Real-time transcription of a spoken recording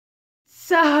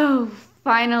So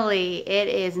finally, it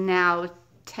is now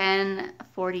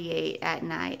 10:48 at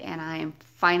night, and I am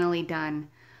finally done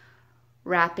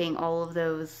wrapping all of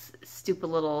those stupid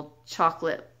little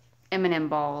chocolate M&M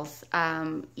balls.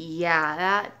 Yeah,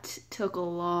 that took a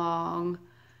long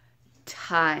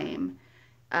time,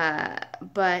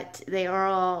 but they are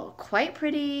all quite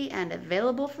pretty and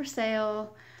available for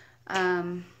sale.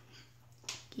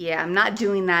 Yeah, I'm not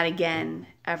doing that again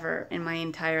ever in my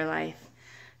entire life.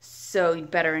 So you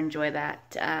better enjoy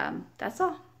that. That's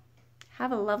all.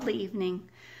 Have a lovely evening.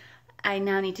 I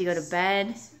now need to go to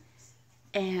bed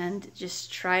and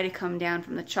just try to come down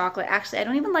from the chocolate. Actually, I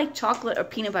don't even like chocolate or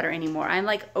peanut butter anymore. I'm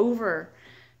like over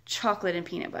chocolate and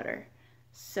peanut butter.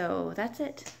 So that's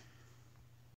it.